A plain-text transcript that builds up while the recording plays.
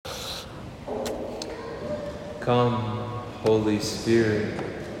Come, Holy Spirit,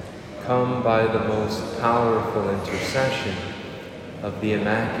 come by the most powerful intercession of the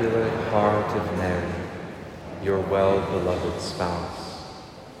Immaculate Heart of Mary, your well-beloved spouse.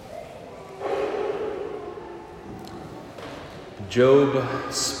 Job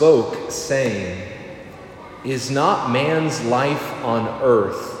spoke, saying, "Is not man's life on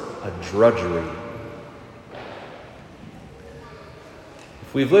earth a drudgery?"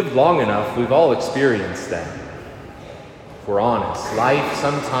 If we've lived long enough, we've all experienced that. If we're honest, life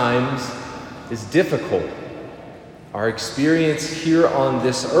sometimes is difficult. Our experience here on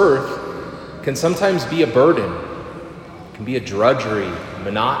this earth can sometimes be a burden. It can be a drudgery,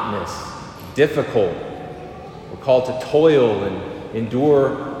 monotonous, difficult. We're called to toil and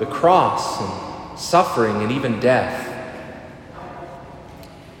endure the cross and suffering and even death.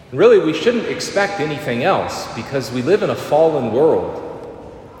 And really, we shouldn't expect anything else because we live in a fallen world,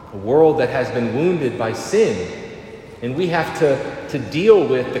 a world that has been wounded by sin, and we have to deal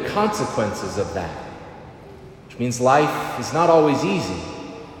with the consequences of that, which means life is not always easy.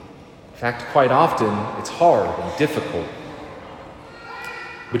 In fact, quite often, it's hard and difficult.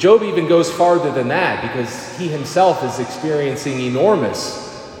 But Job even goes farther than that because he himself is experiencing enormous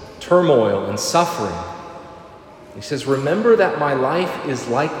turmoil and suffering. He says, "Remember that my life is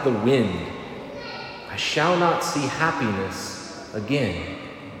like the wind. I shall not see happiness again."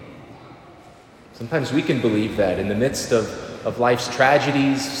 Sometimes we can believe that in the midst of life's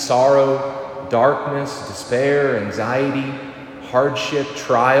tragedies, sorrow, darkness, despair, anxiety, hardship,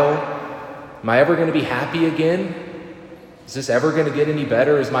 trial. Am I ever going to be happy again? Is this ever going to get any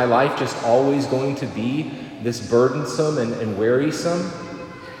better? Is my life just always going to be this burdensome and wearisome?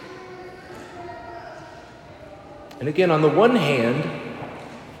 And again, on the one hand,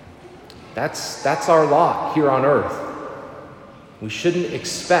 that's our lot here on earth. We shouldn't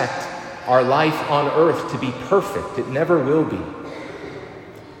expect our life on earth to be perfect. It never will be.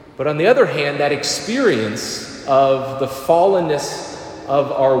 But on the other hand, that experience of the fallenness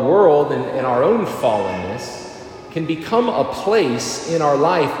of our world and our own fallenness can become a place in our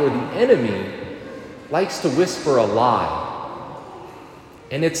life where the enemy likes to whisper a lie.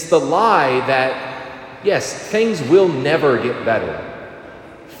 And it's the lie that, yes, things will never get better.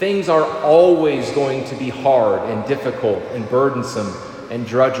 Things are always going to be hard and difficult and burdensome and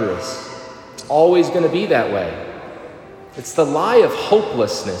drudgerous. It's always going to be that way. It's the lie of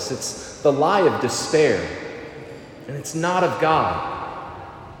hopelessness. It's the lie of despair. And it's not of God,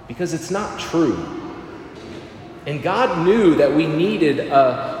 because it's not true. And God knew that we needed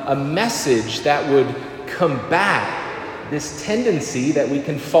a message that would combat this tendency that we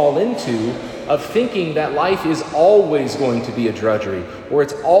can fall into of thinking that life is always going to be a drudgery, or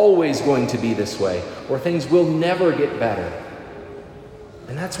it's always going to be this way, or things will never get better.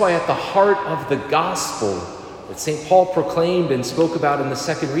 And that's why at the heart of the gospel that St. Paul proclaimed and spoke about in the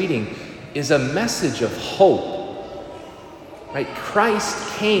second reading is a message of hope. Right? Christ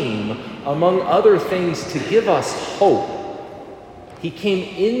came, among other things, to give us hope. He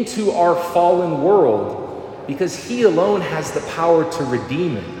came into our fallen world because he alone has the power to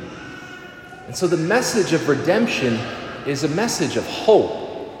redeem it. And so the message of redemption is a message of hope.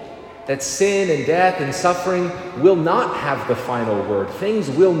 That sin and death and suffering will not have the final word. Things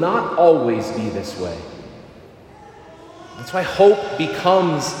will not always be this way. That's why hope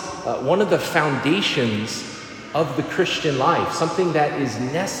becomes one of the foundations of the Christian life, something that is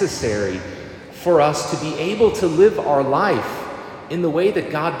necessary for us to be able to live our life in the way that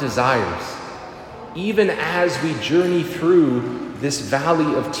God desires, even as we journey through this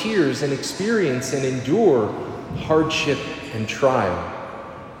valley of tears and experience and endure hardship and trial.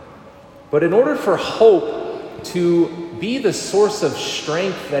 But in order for hope to be the source of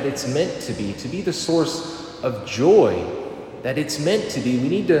strength that it's meant to be the source of joy that it's meant to be, we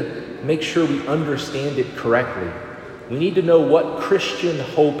need to make sure we understand it correctly. We need to know what Christian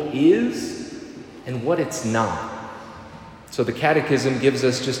hope is and what it's not. So the Catechism gives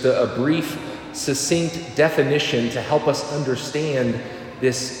us just a brief, succinct definition to help us understand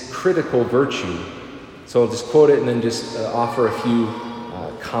this critical virtue. So I'll just quote it and then just offer a few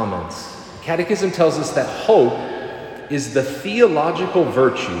comments. Catechism tells us that hope is the theological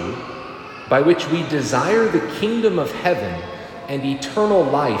virtue by which we desire the kingdom of heaven and eternal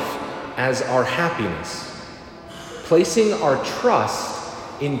life as our happiness, placing our trust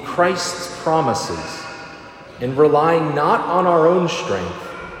in Christ's promises and relying not on our own strength,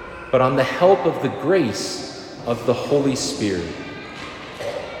 but on the help of the grace of the Holy Spirit.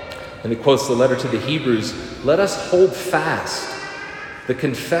 And it quotes the letter to the Hebrews, "Let us hold fast the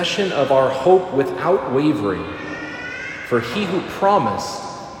confession of our hope without wavering, for he who promised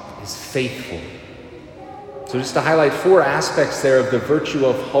is faithful." So just to highlight 4 aspects there of the virtue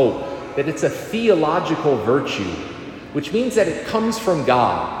of hope, that it's a theological virtue, which means that it comes from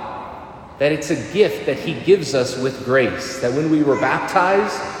God, that it's a gift that he gives us with grace, that when we were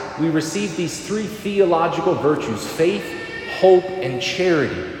baptized, we received these 3 theological virtues: faith, hope, and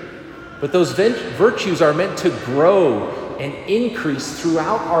charity. But those virtues are meant to grow and increase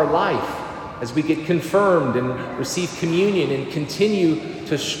throughout our life as we get confirmed and receive communion and continue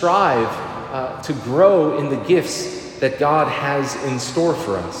to strive to grow in the gifts that God has in store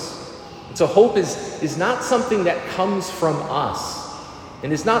for us. And so hope is not something that comes from us,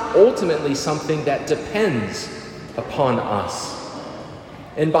 and is not ultimately something that depends upon us.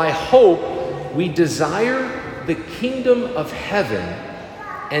 And by hope, we desire the kingdom of heaven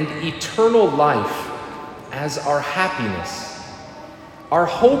and eternal life as our happiness. Our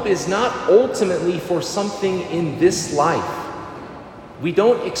hope is not ultimately for something in this life. We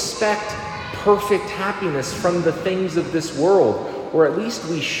don't expect perfect happiness from the things of this world, or at least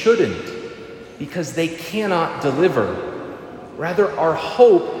we shouldn't, because they cannot deliver. Rather, our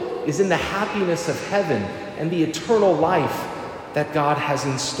hope is in the happiness of heaven and the eternal life that God has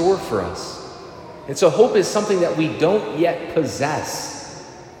in store for us. And so hope is something that we don't yet possess,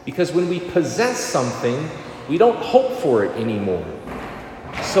 because when we possess something, we don't hope for it anymore.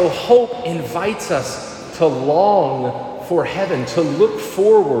 So hope invites us to long for heaven, to look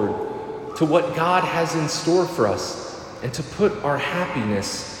forward to what God has in store for us, and to put our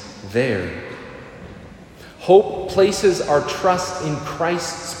happiness there. Hope places our trust in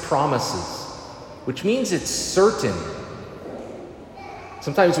Christ's promises, which means it's certain.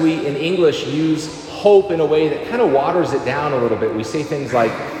 Sometimes we, in English, use hope in a way that kind of waters it down a little bit. We say things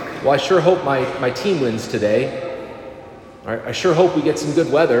like, well, I sure hope my team wins today. I sure hope we get some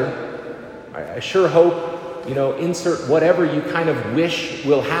good weather. I sure hope, insert whatever you kind of wish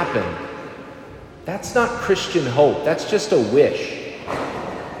will happen. That's not Christian hope. That's just a wish.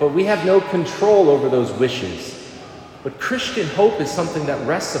 But we have no control over those wishes. But Christian hope is something that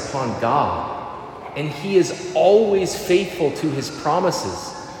rests upon God. And he is always faithful to his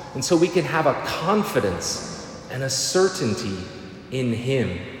promises. And so we can have a confidence and a certainty in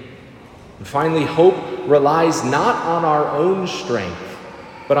him. And finally, hope relies not on our own strength,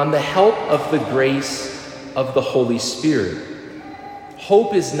 but on the help of the grace of the Holy Spirit.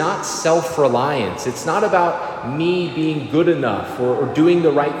 Hope is not self-reliance. It's not about me being good enough or doing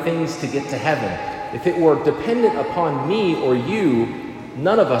the right things to get to heaven. If it were dependent upon me or you,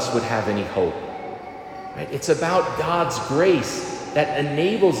 none of us would have any hope. Right? It's about God's grace that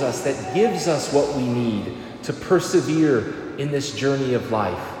enables us, that gives us what we need to persevere in this journey of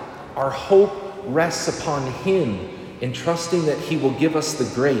life. Our hope rests upon him in trusting that he will give us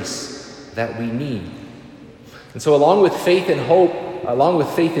the grace that we need. And so along with faith and hope, along with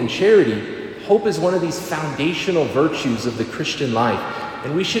faith and charity, hope is one of these foundational virtues of the Christian life.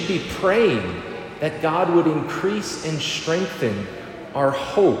 And we should be praying that God would increase and strengthen our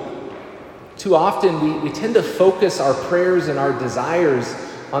hope. Too often we tend to focus our prayers and our desires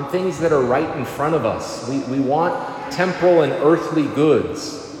on things that are right in front of us. We want temporal and earthly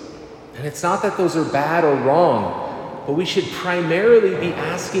goods. And it's not that those are bad or wrong, but we should primarily be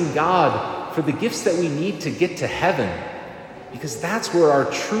asking God for the gifts that we need to get to heaven, because that's where our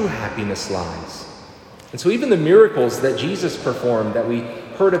true happiness lies. And so even the miracles that Jesus performed that we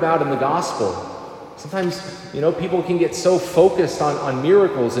heard about in the gospel, sometimes, people can get so focused on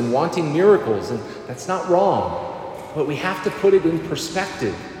miracles and wanting miracles, and that's not wrong, but we have to put it in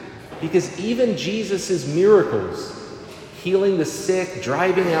perspective, because even Jesus' miracles, healing the sick,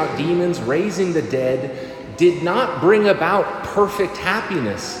 driving out demons, raising the dead, did not bring about perfect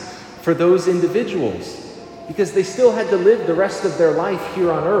happiness for those individuals, because they still had to live the rest of their life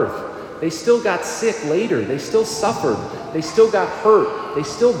here on earth. They still got sick later. They still suffered. They still got hurt. They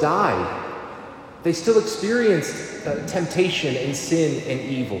still died. They still experienced temptation and sin and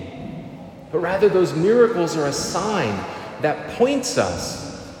evil. But rather, those miracles are a sign that points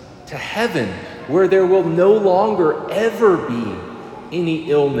us to heaven, where there will no longer ever be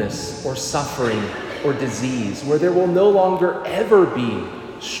any illness or suffering or disease, where there will no longer ever be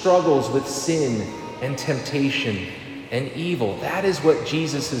struggles with sin and temptation and evil. That is what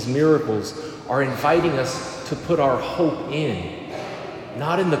Jesus' miracles are inviting us to put our hope in,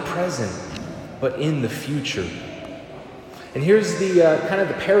 not in the present, but in the future. And here's the kind of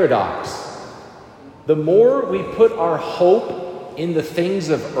the paradox. The more we put our hope in the things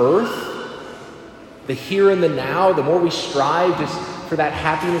of earth, the here and the now, the more we strive just for that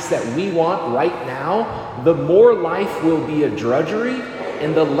happiness that we want right now, the more life will be a drudgery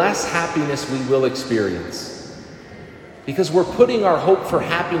and the less happiness we will experience. Because we're putting our hope for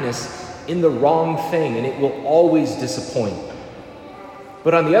happiness in the wrong thing, and it will always disappoint.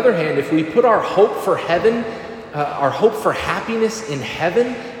 But on the other hand, if we put our hope for heaven, our hope for happiness in heaven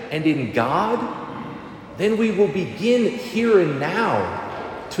and in God, then we will begin here and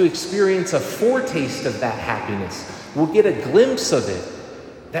now to experience a foretaste of that happiness. We'll get a glimpse of it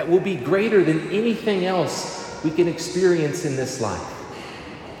that will be greater than anything else we can experience in this life.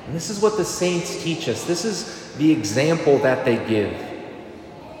 And this is what the saints teach us. This is the example that they give.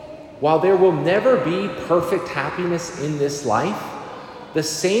 While there will never be perfect happiness in this life, the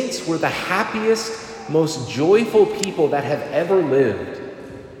saints were the happiest, most joyful people that have ever lived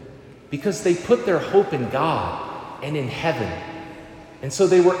because they put their hope in God and in heaven. And so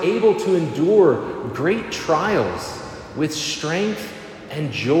they were able to endure great trials with strength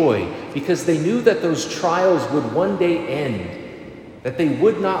and joy because they knew that those trials would one day end, that they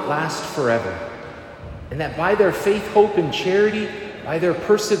would not last forever, and that by their faith, hope, and charity, by their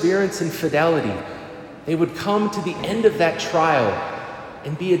perseverance and fidelity, they would come to the end of that trial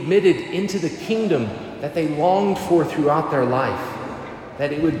and be admitted into the kingdom that they longed for throughout their life,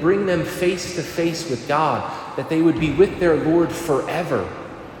 that it would bring them face to face with God, that they would be with their Lord forever,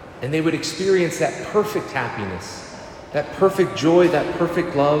 and they would experience that perfect happiness, that perfect joy, that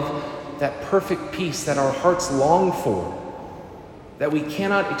perfect love, that perfect peace that our hearts long for, that we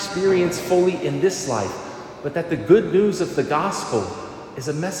cannot experience fully in this life, but that the good news of the gospel is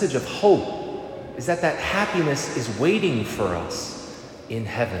a message of hope, is that happiness is waiting for us in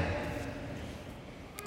heaven.